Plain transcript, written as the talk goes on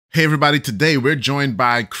Hey everybody, today we're joined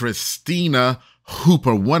by Christina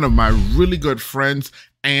Hooper, one of my really good friends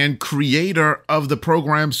and creator of the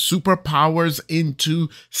program Superpowers into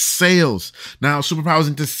Sales. Now, Superpowers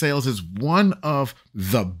into Sales is one of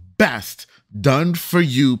the best done for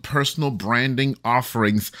you personal branding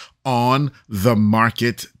offerings on the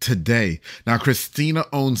market today. Now, Christina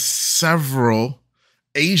owns several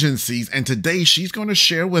agencies, and today she's going to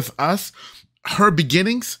share with us her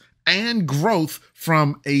beginnings and growth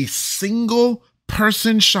from a single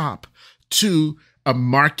person shop to a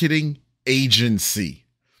marketing agency.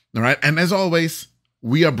 All right. And as always,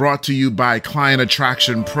 we are brought to you by Client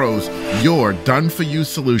Attraction Pros, your done for you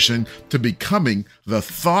solution to becoming the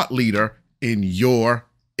thought leader in your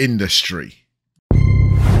industry.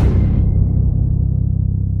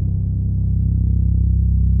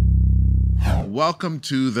 Welcome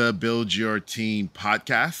to the Build Your Team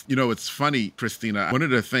podcast. You know, it's funny, Christina, one of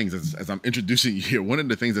the things, as I'm introducing you here, one of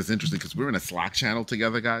the things that's interesting, because we're in a Slack channel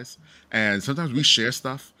together, guys, and sometimes we share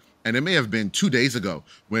stuff, and it may have been 2 days ago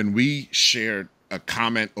when we shared a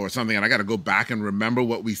comment or something, and I got to go back and remember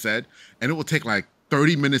what we said, and it will take like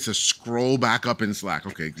 30 minutes to scroll back up in Slack.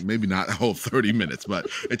 Okay, maybe not a whole 30 minutes, but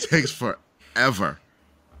it takes forever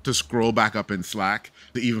to scroll back up in Slack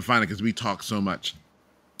to even find it because we talk so much.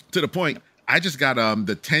 To the point, I just got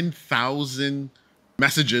the 10,000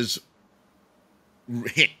 messages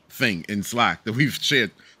hit thing in Slack that we've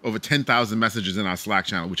shared over 10,000 messages in our Slack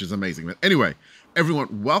channel, which is amazing. But anyway,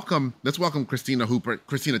 everyone, welcome. Let's welcome Christina Hooper.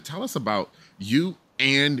 Christina, tell us about you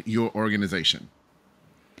and your organization.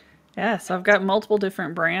 Yeah, so I've got multiple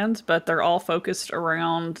different brands, but they're all focused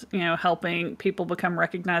around, helping people become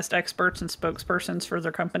recognized experts and spokespersons for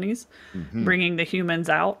their companies, bringing the humans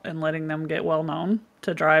out and letting them get well known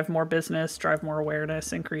to drive more business, drive more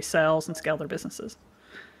awareness, increase sales, and scale their businesses.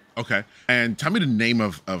 Okay. And tell me the name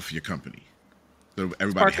of your company. So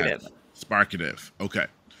everybody has Sparkative. Okay.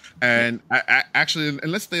 And I actually, and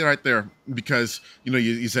let's stay right there because,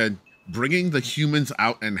 you said bringing the humans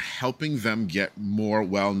out and helping them get more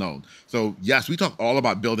well known. So yes, we talk all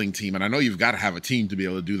about building team, and I know you've got to have a team to be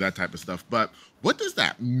able to do that type of stuff, but what does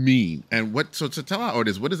that mean? And so to tell our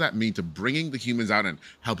audience, what does that mean to bringing the humans out and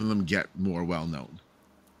helping them get more well known?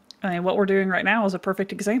 I mean, what we're doing right now is a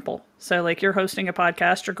perfect example. So like you're hosting a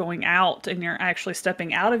podcast, you're going out and you're actually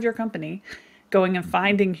stepping out of your company, going and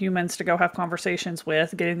finding humans to go have conversations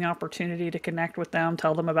with, getting the opportunity to connect with them,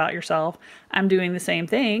 tell them about yourself. I'm doing the same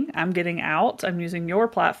thing. I'm getting out. I'm using your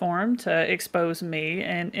platform to expose me.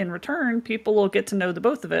 And in return, people will get to know the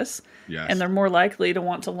both of us. Yes. And they're more likely to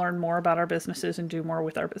want to learn more about our businesses and do more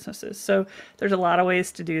with our businesses. So there's a lot of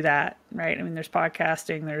ways to do that, right? I mean, there's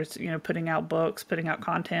podcasting, there's, putting out books, putting out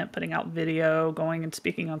content, putting out video, going and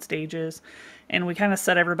speaking on stages. And we kind of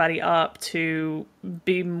set everybody up to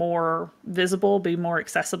be more visible, be more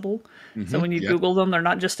accessible. So when you Google them, they're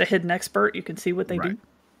not just a hidden expert. You can see what they do,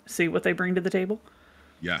 see what they bring to the table.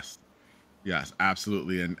 Yes,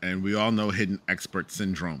 absolutely. And we all know hidden expert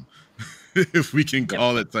syndrome, if we can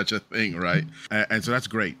call it such a thing, right? And so that's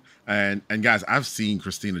great. And guys, I've seen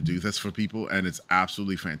Christina do this for people, and it's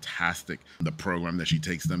absolutely fantastic. The program that she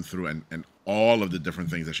takes them through and all of the different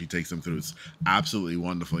things that she takes them through is absolutely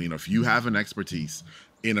wonderful. If you have an expertise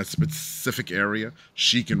in a specific area,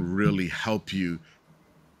 she can really help you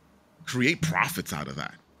create profits out of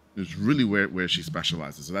that. It's really where she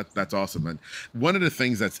specializes. So that's awesome. And one of the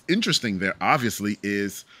things that's interesting there, obviously,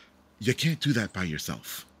 is you can't do that by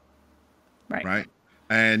yourself. Right?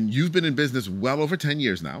 And you've been in business well over 10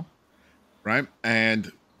 years now, right?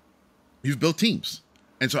 And you've built teams.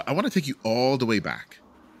 And so I want to take you all the way back.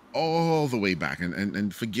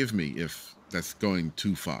 And forgive me if that's going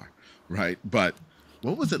too far, right? But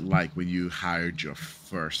what was it like when you hired your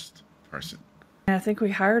first person? I think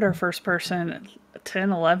we hired our first person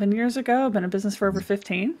 10, 11 years ago. I've been in business for over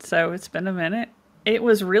 15, so it's been a minute. It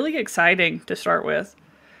was really exciting to start with,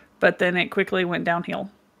 but then it quickly went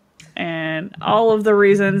downhill. And all of the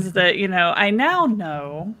reasons that, I now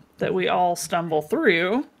know that we all stumble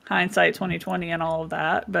through, hindsight 2020 and all of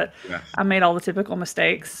that, but I made all the typical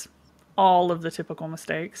mistakes, So.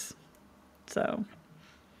 All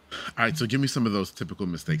right. So give me some of those typical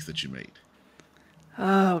mistakes that you made.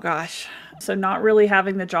 Oh, gosh. So not really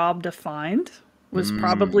having the job defined was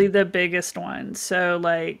probably the biggest one. So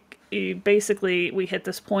like basically we hit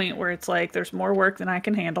this point where it's like, there's more work than I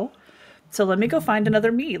can handle. So let me go find another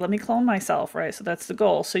me. Let me clone myself, right? So that's the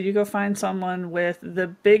goal. So you go find someone with the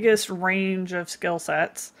biggest range of skill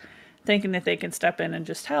sets, thinking that they can step in and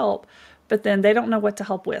just help, but then they don't know what to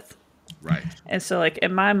help with. Right. And so like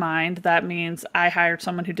in my mind, that means I hired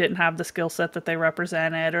someone who didn't have the skill set that they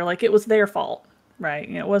represented, or like it was their fault, right?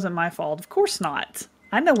 It wasn't my fault. Of course not.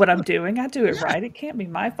 I know what I'm doing. I do it right. It can't be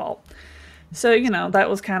my fault. So, that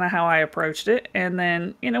was kind of how I approached it. And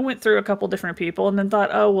then, went through a couple different people and then thought,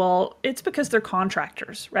 oh, well, it's because they're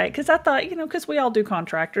contractors, right? Because I thought, because we all do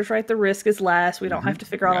contractors, right? The risk is less. We don't have to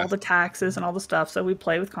figure out all the taxes and all the stuff. So we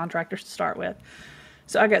play with contractors to start with.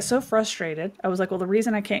 So I got so frustrated. I was like, well, the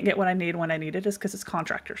reason I can't get what I need when I need it is because it's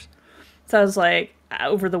contractors. So I was like,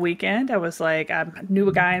 over the weekend, I was like, I knew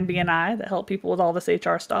a guy in BNI that helped people with all this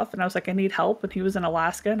HR stuff. And I was like, I need help. And he was in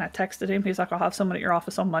Alaska. And I texted him. He's like, I'll have someone at your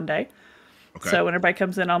office on Monday. Okay. So when everybody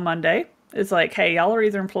comes in on Monday, it's like, hey, y'all are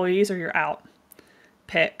either employees or you're out.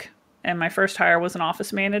 Pick. And my first hire was an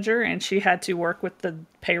office manager, and she had to work with the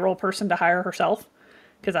payroll person to hire herself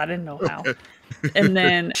because I didn't know how. And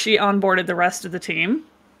then she onboarded the rest of the team.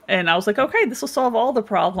 And I was like, okay, this will solve all the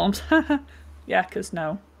problems. Yeah, because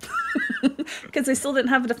no. Because they still didn't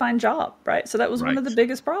have a defined job, right? So that was one of the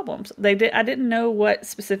biggest problems. I didn't know what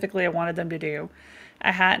specifically I wanted them to do.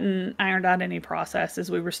 I hadn't ironed out any processes.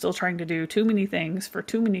 We were still trying to do too many things for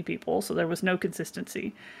too many people, so there was no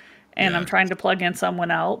consistency. And I'm trying to plug in someone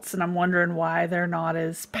else, and I'm wondering why they're not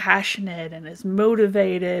as passionate and as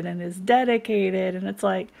motivated and as dedicated. And it's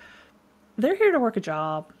like, they're here to work a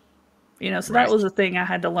job. So that was a thing I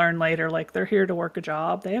had to learn later. Like, they're here to work a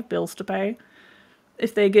job. They have bills to pay.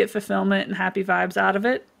 If they get fulfillment and happy vibes out of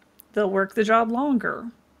it, they'll work the job longer.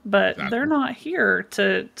 But they're not here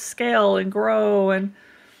to scale and grow and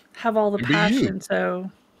have all the passion. So,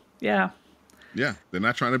 yeah. Yeah, they're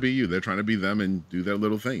not trying to be you. They're trying to be them and do their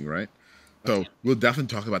little thing, right? So we'll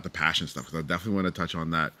definitely talk about the passion stuff because I definitely want to touch on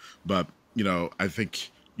that. But, I think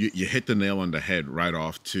you hit the nail on the head right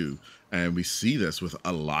off, too. And we see this with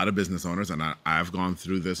a lot of business owners, and I've gone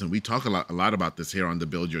through this, and we talk a lot about this here on the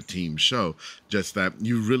Build Your Team show, just that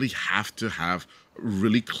you really have to have a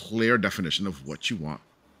really clear definition of what you want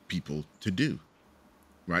people to do,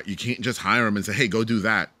 right? You can't just hire them and say, hey, go do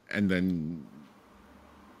that. And then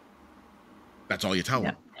that's all you tell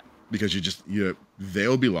them because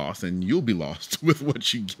they'll be lost and you'll be lost with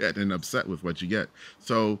what you get and upset with what you get.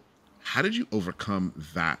 So how did you overcome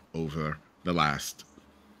that over the last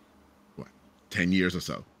 10 years or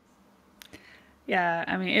so? Yeah,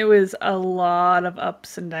 I mean, it was a lot of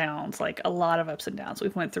ups and downs, like a lot of ups and downs.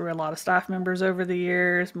 We've went through a lot of staff members over the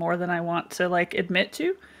years, more than I want to admit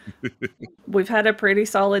to. We've had a pretty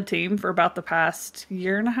solid team for about the past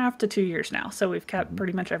year and a half to 2 years now. So we've kept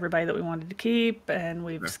pretty much everybody that we wanted to keep, and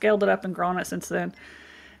we've scaled it up and grown it since then.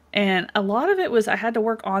 And a lot of it was I had to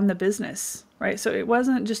work on the business, right? So it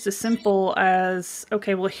wasn't just as simple as,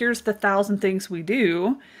 okay, well, here's the 1,000 things we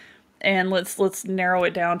do, and let's narrow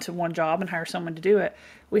it down to one job and hire someone to do it.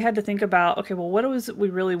 We had to think about, okay, well, what is it we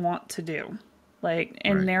really want to do?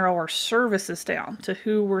 Narrow our services down to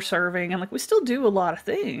who we're serving. And we still do a lot of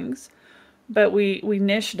things, but we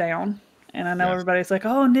niche down. And I know everybody's like,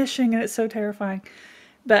 oh, niching, and it's so terrifying.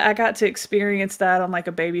 But I got to experience that on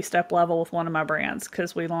a baby step level with one of my brands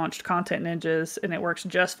because we launched Content Ninjas, and it works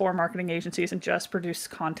just for marketing agencies and just produce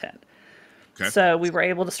content. Okay. So we were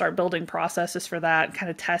able to start building processes for that and kind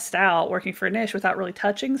of test out working for a niche without really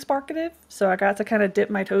touching Sparkative. So I got to kind of dip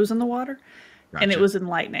my toes in the water. Gotcha. And it was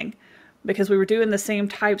enlightening because we were doing the same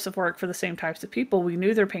types of work for the same types of people. We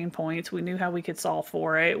knew their pain points. We knew how we could solve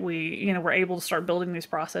for it. We, were able to start building these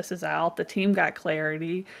processes out. The team got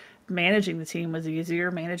clarity. Managing the team was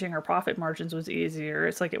easier. Managing our profit margins was easier.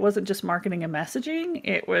 It's it wasn't just marketing and messaging.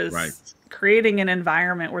 It was creating an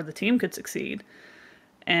environment where the team could succeed.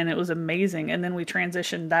 And it was amazing. And then we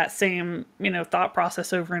transitioned that same, thought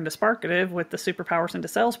process over into Sparkative with the Superpowers into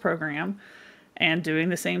Sales program and doing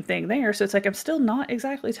the same thing there. So it's I'm still not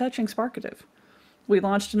exactly touching Sparkative. We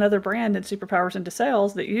launched another brand in Superpowers into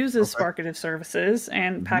Sales that uses Sparkative services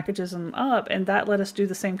and packages them up. And that let us do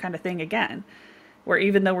the same kind of thing again, where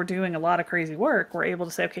even though we're doing a lot of crazy work, we're able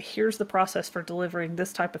to say, okay, here's the process for delivering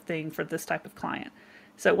this type of thing for this type of client.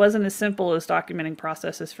 So it wasn't as simple as documenting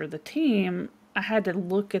processes for the team. I had to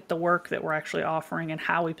look at the work that we're actually offering and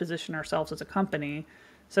how we position ourselves as a company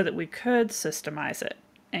so that we could systemize it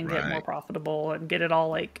and get more profitable and get it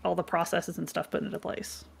all all the processes and stuff put into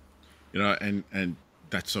place. And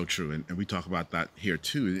that's so true. And we talk about that here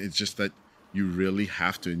too. It's just that you really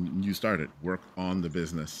have to, and you started, work on the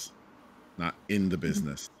business, not in the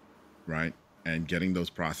business, right? And getting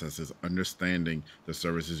those processes, understanding the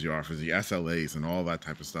services you offer, the SLAs and all that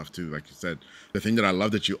type of stuff too. Like you said, the thing that I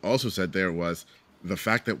love that you also said there was the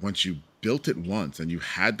fact that once you built it once and you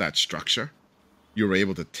had that structure, you were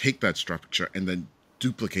able to take that structure and then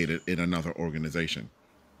duplicate it in another organization,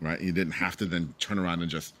 right? You didn't have to then turn around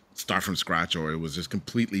and just start from scratch, or it was just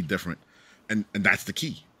completely different. And that's the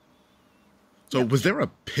key. So was there a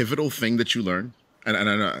pivotal thing that you learned and I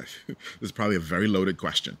know this is probably a very loaded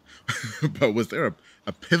question, but was there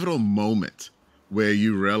a pivotal moment where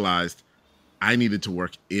you realized I needed to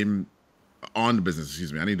work in on the business,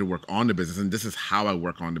 excuse me, I need to work on the business, and this is how I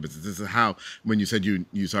work on the business. This is how, when you said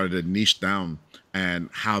you started to niche down, and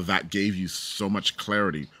how that gave you so much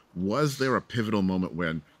clarity. Was there a pivotal moment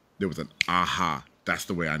when there was an aha, that's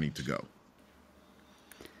the way I need to go?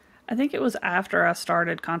 I think it was after I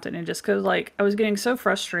started Content Ninjas because like I was getting so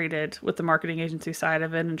frustrated with the marketing agency side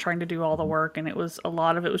of it and trying to do all the work, and it was a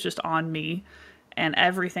lot of it was just on me, and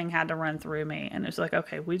everything had to run through me, and it was like,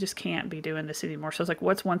 okay, we just can't be doing this anymore. So I was like,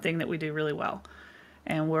 what's one thing that we do really well?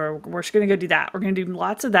 And we're just gonna go do that. We're gonna do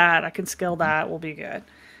lots of that. I can scale that. We'll be good.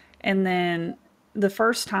 And then the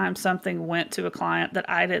first time something went to a client that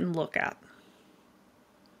I didn't look at,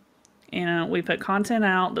 we put content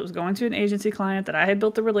out that was going to an agency client that I had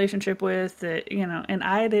built the relationship with, that, and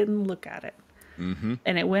I didn't look at it. Mm-hmm.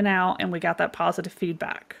 And it went out and we got that positive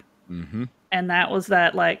feedback. Mm-hmm. And that was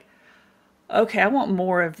that, like, okay, I want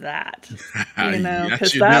more of that, Yes,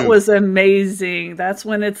 because you that do. was amazing. That's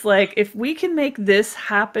when it's like, if we can make this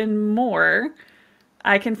happen more,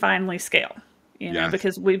 I can finally scale, Yes.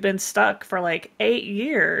 because we've been stuck for like 8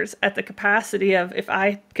 years at the capacity of if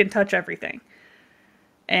I can touch everything.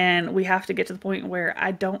 And we have to get to the point where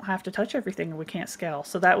I don't have to touch everything and we can't scale.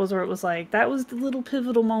 So that was where it was like, that was the little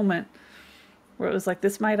pivotal moment where it was like,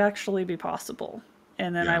 this might actually be possible.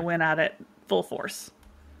 And then I Yeah. went at it full force.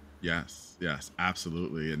 Yes. Yes.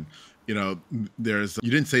 Absolutely. And there's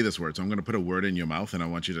you didn't say this word, so I'm going to put a word in your mouth, and I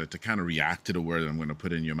want you to kind of react to the word that I'm going to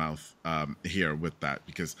put in your mouth here with that,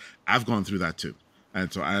 because I've gone through that too.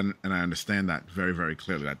 And so I understand that very, very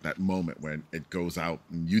clearly, that moment when it goes out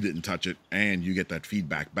and you didn't touch it and you get that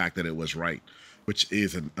feedback back that it was right, which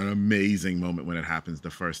is an amazing moment when it happens the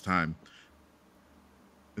first time.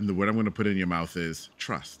 And the word I'm going to put in your mouth is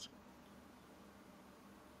trust.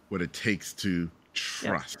 What it takes to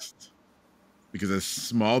Yep. trust. Because as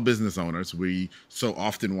small business owners, we so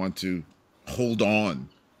often want to hold on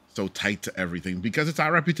so tight to everything because it's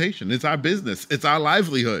our reputation, it's our business, it's our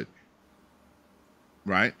livelihood,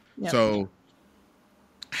 right? Yep. So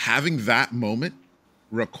having that moment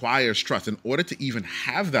requires trust. In order to even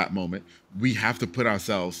have that moment, we have to put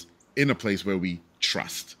ourselves in a place where we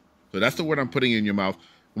trust. So that's the word I'm putting in your mouth.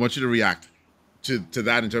 I want you to react to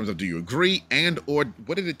that in terms of, do you agree, and or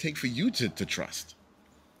what did it take for you to trust?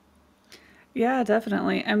 Yeah,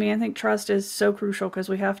 definitely. I mean, I think trust is so crucial because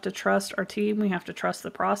we have to trust our team. We have to trust the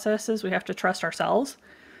processes. We have to trust ourselves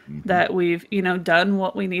Mm-hmm. that we've, done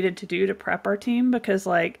what we needed to do to prep our team. Because,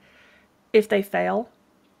 like, if they fail,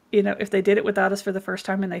 if they did it without us for the first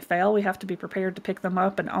time and they fail, we have to be prepared to pick them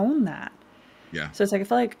up and own that. Yeah. So it's like, I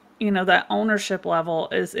feel like, that ownership level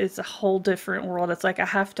is a whole different world. It's like I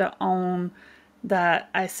have to own that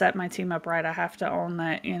I set my team up right. I have to own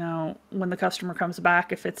that, when the customer comes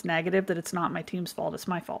back, if it's negative, that it's not my team's fault, it's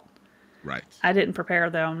my fault. Right. I didn't prepare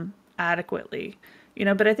them adequately.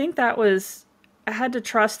 But I think I had to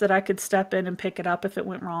trust that I could step in and pick it up if it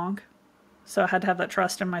went wrong. So I had to have that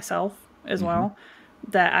trust in myself as Mm-hmm. well,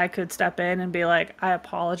 that I could step in and be like, I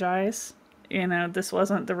apologize. This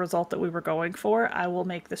wasn't the result that we were going for. I will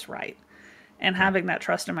make this right. And Right. having that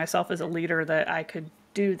trust in myself as a leader, that I could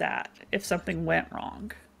do that if something went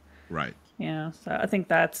wrong. Right. So I think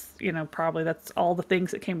that's, probably that's all the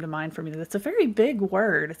things that came to mind for me. That's a very big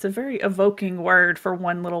word. It's a very evoking word for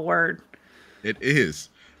one little word. It is.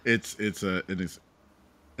 It's an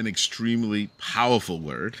extremely powerful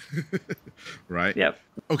word, right? Yep.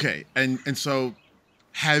 Okay, and so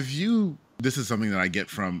have you? This is something that I get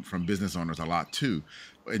from business owners a lot too,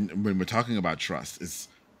 and when we're talking about trust, is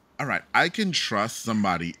all right. I can trust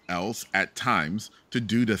somebody else at times to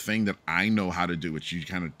do the thing that I know how to do, which you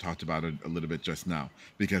kind of talked about a little bit just now,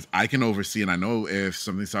 because I can oversee and I know if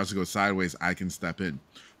something starts to go sideways, I can step in.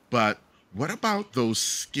 But what about those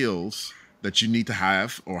skills that you need to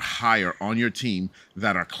have or hire on your team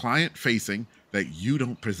that are client facing that you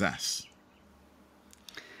don't possess?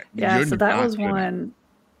 Yeah. You're So that not was good at. one.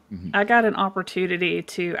 Mhm. I got an opportunity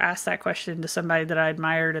to ask that question to somebody that I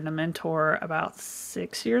admired and a mentor about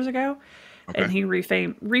 6 years ago. And Okay. he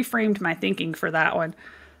reframed my thinking for that one.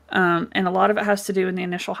 And a lot of it has to do in the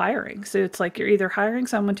initial hiring. So it's like you're either hiring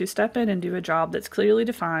someone to step in and do a job that's clearly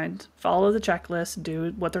defined, follow the checklist,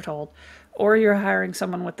 do what they're told, or you're hiring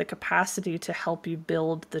someone with the capacity to help you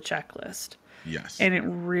build the checklist. Yes. And it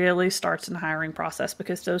really starts in the hiring process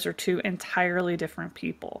because those are two entirely different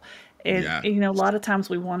people. And, Yeah. a lot of times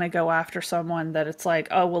we want to go after someone that it's like,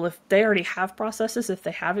 oh, well, if they already have processes, if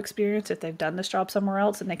they have experience, if they've done this job somewhere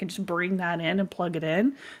else and they can just bring that in and plug it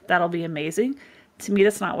in, that'll be amazing. To me,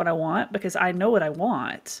 that's not what I want because I know what I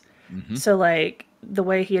want. Hmm. So, like, the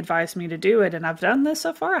way he advised me to do it, and I've done this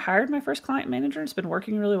so far. I hired my first client manager, and it's been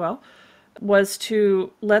working really well, was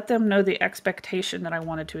to let them know the expectation that I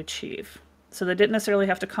wanted to achieve. So they didn't necessarily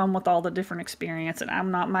have to come with all the different experience, and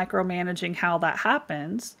I'm not micromanaging how that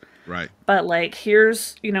happens. Right. But like,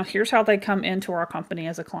 here's how they come into our company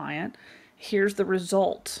as a client. Here's the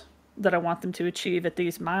result that I want them to achieve at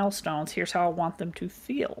these milestones. Here's how I want them to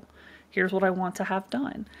feel. Here's what I want to have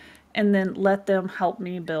done. And then let them help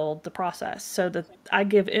me build the process so that I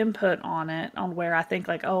give input on it, on where I think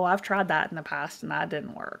like, oh, I've tried that in the past and that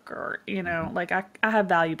didn't work. Or, like I have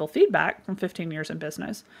valuable feedback from 15 years in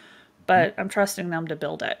business, but I'm trusting them to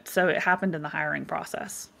build it. So it happened in the hiring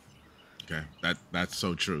process. Okay. That's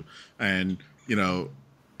so true. And,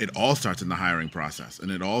 it all starts in the hiring process, and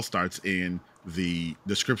it all starts in the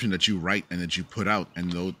description that you write and that you put out,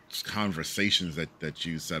 and those conversations that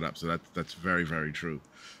you set up. So that's very, very true.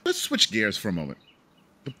 Let's switch gears for a moment.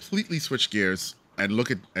 Completely switch gears and look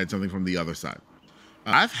at something from the other side.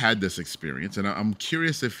 I've had this experience, and I'm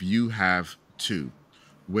curious if you have too,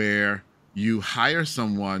 where you hire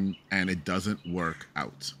someone and it doesn't work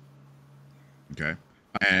out. Okay.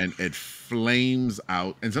 And it flames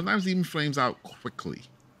out, and sometimes even flames out quickly.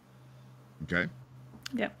 Okay.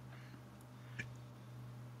 Yep.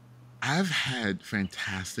 I've had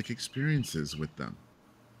fantastic experiences with them.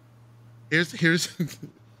 Here's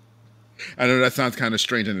I know that sounds kind of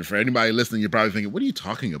strange, and for anybody listening, you're probably thinking, what are you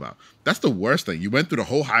talking about? That's the worst thing. You went through the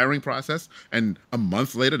whole hiring process, and a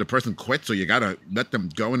month later, the person quit, so you got to let them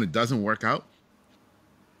go, and it doesn't work out.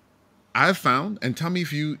 I've found, and tell me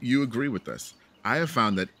if you agree with this, I have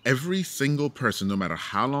found that every single person, no matter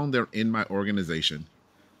how long they're in my organization,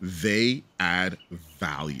 they add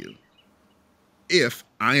value. If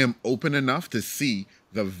I am open enough to see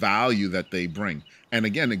the value that they bring. And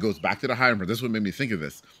again, it goes back to the hiring process. This is what made me think of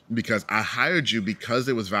this, because I hired you because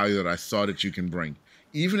there was value that I saw that you can bring.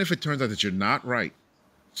 Even if it turns out that you're not right,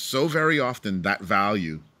 so very often that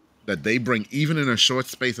value that they bring, even in a short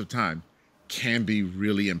space of time, can be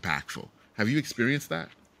really impactful. Have you experienced that?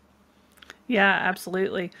 Yeah,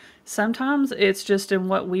 absolutely. Sometimes it's just in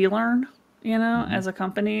what we learn, Mm-hmm. as a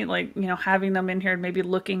company, like, having them in here and maybe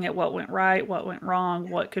looking at what went right, what went wrong,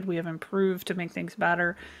 what could we have improved to make things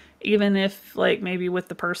better. Even if, like, maybe with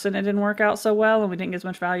the person it didn't work out so well and we didn't get as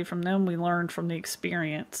much value from them, we learned from the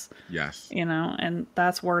experience, Yes. and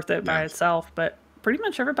that's worth it by Yes. itself. But pretty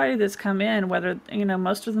much everybody that's come in, whether,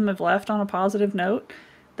 most of them have left on a positive note.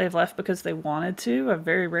 They've left because they wanted to. I've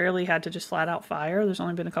very rarely had to just flat out fire. There's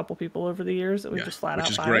only been a couple people over the years that we've Yeah. just flat Which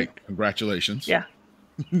out is fired. great. Congratulations. Yeah,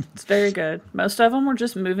 it's very good. Most of them were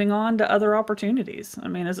just moving on to other opportunities. I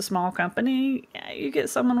mean, as a small company, yeah, you get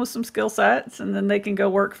someone with some skill sets and then they can go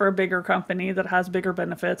work for a bigger company that has bigger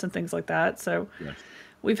benefits and things like that. So Yes.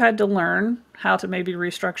 we've had to learn how to maybe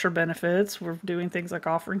restructure benefits. We're doing things like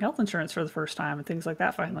offering health insurance for the first time and things like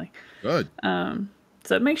that finally. Good.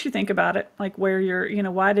 So it makes you think about it, like where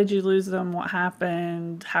why did you lose them? What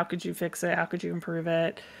happened? How could you fix it? How could you improve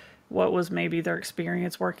it? What was maybe their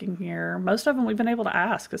experience working here? Most of them we've been able to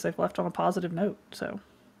ask because they've left on a positive note. So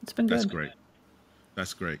it's been That's good. great.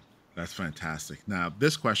 That's great. That's fantastic. Now,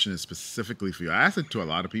 this question is specifically for you. I asked it to a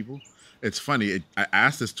lot of people. It's funny. I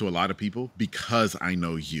asked this to a lot of people because I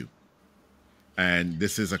know you. And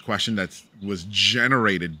this is a question that was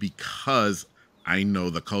generated because I know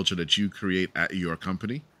the culture that you create at your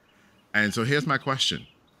company. And so here's my question.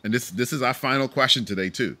 And this is our final question today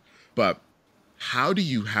too. But how do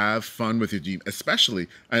you have fun with your team? Especially,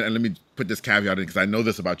 and let me put this caveat in because I know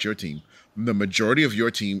this about your team. The majority of your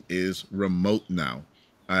team is remote now,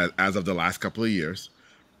 as of the last couple of years.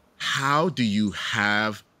 How do you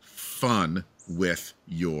have fun with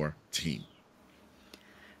your team?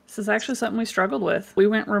 This is actually something we struggled with. We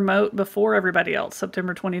went remote before everybody else,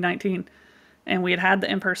 September 2019. And we had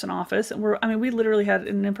the in-person office, and we literally had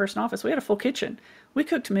an in-person office. We had a full kitchen. We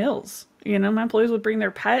cooked meals. My employees would bring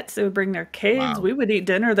their pets. They would bring their kids. Wow. We would eat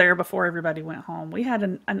dinner there before everybody went home. We had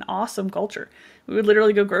an awesome culture. We would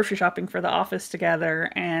literally go grocery shopping for the office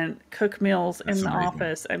together and cook meals That's in the amazing.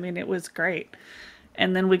 office. It was great.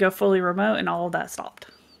 And then we go fully remote, and all of that stopped.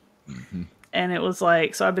 Mm-hmm. And it was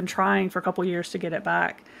like, so I've been trying for a couple years to get it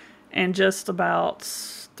back. And just about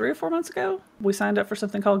 3 or 4 months ago, we signed up for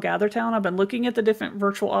something called GatherTown. I've been looking at the different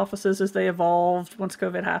virtual offices as they evolved once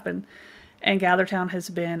COVID happened. And GatherTown has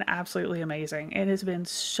been absolutely amazing. It has been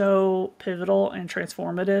so pivotal and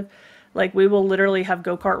transformative. Like, we will literally have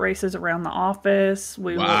go-kart races around the office.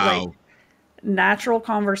 We will, like, Wow. natural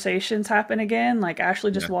conversations happen again. Like,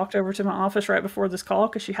 Ashley just Yeah. walked over to my office right before this call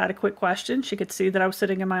because she had a quick question. She could see that I was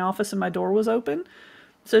sitting in my office and my door was open.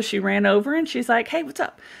 So she ran over and she's like, "Hey, what's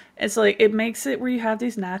up?" It's like it makes it where you have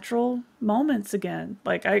these natural moments again.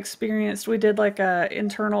 Like I experienced, we did like a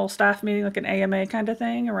internal staff meeting, like an AMA kind of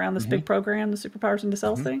thing around this big program, the Superpowers into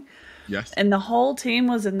Sales thing. Yes. And the whole team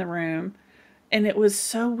was in the room. And it was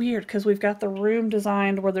so weird because we've got the room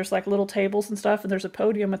designed where there's like little tables and stuff, and there's a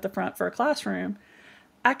podium at the front for a classroom.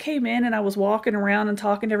 I came in and I was walking around and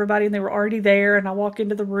talking to everybody, and they were already there. And I walk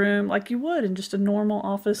into the room like you would in just a normal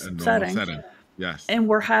office A normal setting. setting. Yes. And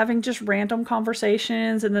we're having just random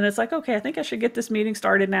conversations. And then it's like, okay, I think I should get this meeting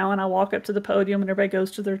started now. And I walk up to the podium and everybody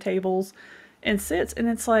goes to their tables and sits. And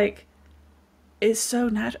it's like, it's so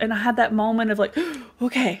natural. And I had that moment of like,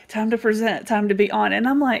 okay, time to present, time to be on. And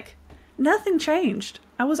I'm like, nothing changed.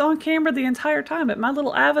 I was on camera the entire time, but my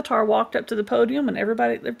little avatar walked up to the podium and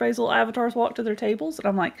everybody's little avatars walked to their tables. And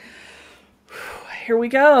I'm like, here we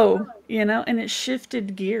go, and it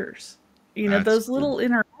shifted gears. That's Those little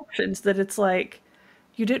interactions that it's like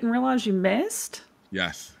you didn't realize you missed.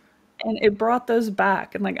 yes. And it brought those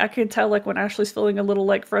back. And like I could tell like when Ashley's feeling a little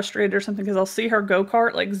like frustrated or something, because I'll see her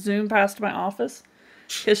go-kart like zoom past my office.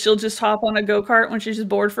 Because she'll just hop on a go-kart when she's just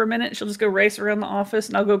bored for a minute. She'll just go race around the office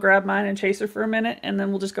and I'll go grab mine and chase her for a minute. And then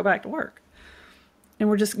we'll just go back to work. And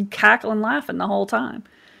we're just cackling, laughing the whole time.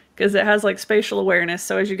 Because it has like spatial awareness.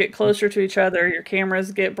 So as you get closer to each other, your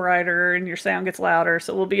cameras get brighter and your sound gets louder.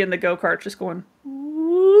 So we'll be in the go-kart just going,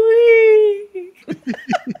 wee.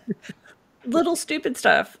 Little stupid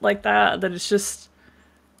stuff like that it's just,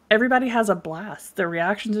 everybody has a blast. Their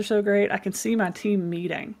reactions are so great. I can see my team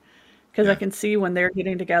meeting. Because I can see when they're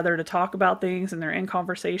getting together to talk about things and they're in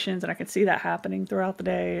conversations, and I can see that happening throughout the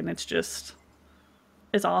day, and it's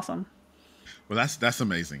awesome. Well, that's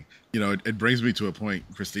amazing. It brings me to a point,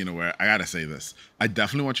 Christina, where I gotta say this. I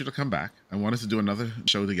definitely want you to come back. I want us to do another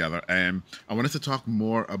show together, and I want us to talk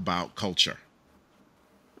more about culture,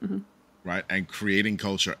 right? And creating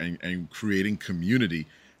culture and creating community,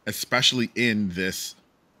 especially in this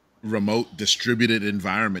remote, distributed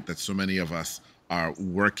environment that so many of us are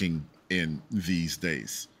working in these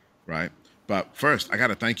days, right? But first, I got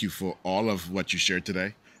to thank you for all of what you shared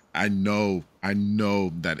today. I know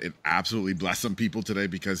that it absolutely blessed some people today,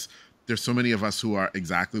 because there's so many of us who are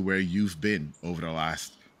exactly where you've been over the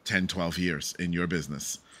last 10, 12 years in your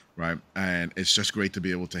business, right? And it's just great to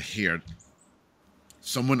be able to hear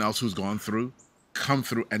someone else who's come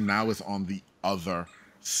through, and now is on the other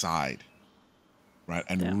side, right?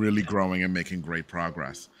 And really growing and making great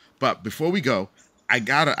progress. But before we go, I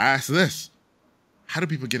gotta ask this. How do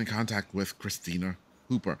people get in contact with Christina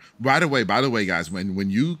Hooper? By the way, guys, when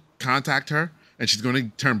you contact her, and she's going to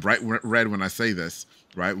turn bright red when I say this,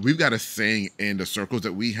 right? We've got a saying in the circles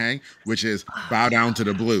that we hang, which is bow down to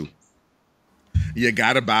the blue. You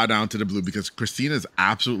got to bow down to the blue, because Christina is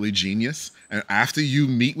absolutely genius. And after you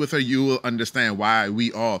meet with her, you will understand why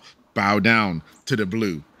we all bow down to the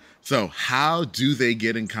blue. So how do they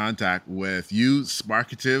get in contact with you,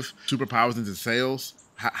 Sparkative, Superpowers into Sales?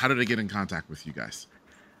 How do they get in contact with you guys?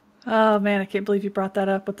 Oh man, I can't believe you brought that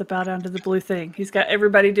up with the bow down to the blue thing. He's got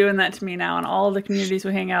everybody doing that to me now in all of the communities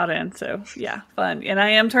we hang out in. So yeah, fun. And I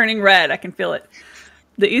am turning red. I can feel it.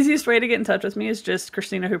 The easiest way to get in touch with me is just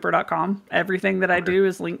ChristinaHooper.com. Everything that I do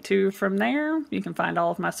is linked to from there. You can find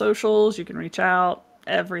all of my socials. You can reach out.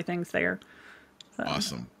 Everything's there.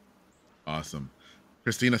 So. Awesome.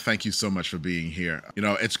 Christina, thank you so much for being here.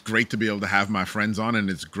 It's great to be able to have my friends on, and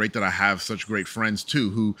it's great that I have such great friends too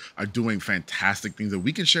who are doing fantastic things that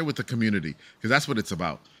we can share with the community, because that's what it's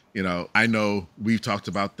about. I know we've talked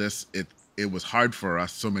about this. It was hard for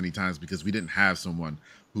us so many times because we didn't have someone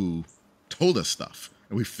who told us stuff,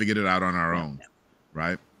 and we figured it out on our own,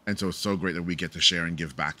 right? And so it's so great that we get to share and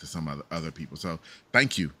give back to some other people. So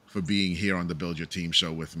thank you for being here on the Build Your Team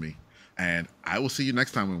show with me. And I will see you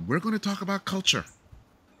next time when we're going to talk about culture.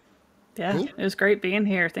 Yeah, cool. It was great being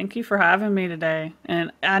here. Thank you for having me today.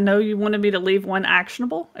 And I know you wanted me to leave one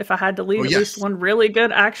actionable. If I had to leave at least one really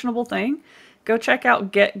good actionable thing, go check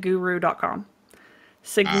out getguru.com.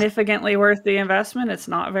 Significantly worth the investment. It's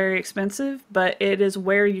not very expensive, but it is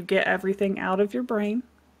where you get everything out of your brain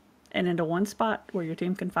and into one spot where your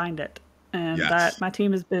team can find it. And that my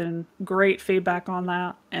team has been great feedback on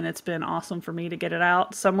that. And it's been awesome for me to get it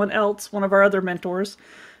out. Someone else, one of our other mentors,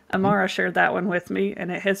 Amara, shared that one with me,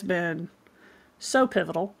 and it has been so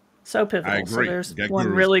pivotal. So pivotal. I agree. So there's one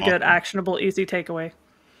really good, actionable, easy takeaway.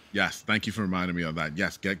 Yes, thank you for reminding me of that.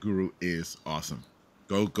 Yes, GetGuru is awesome.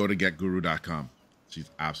 Go to getguru.com. She's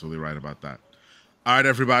absolutely right about that. All right,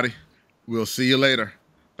 everybody. We'll see you later.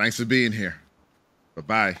 Thanks for being here.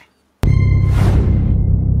 Bye-bye.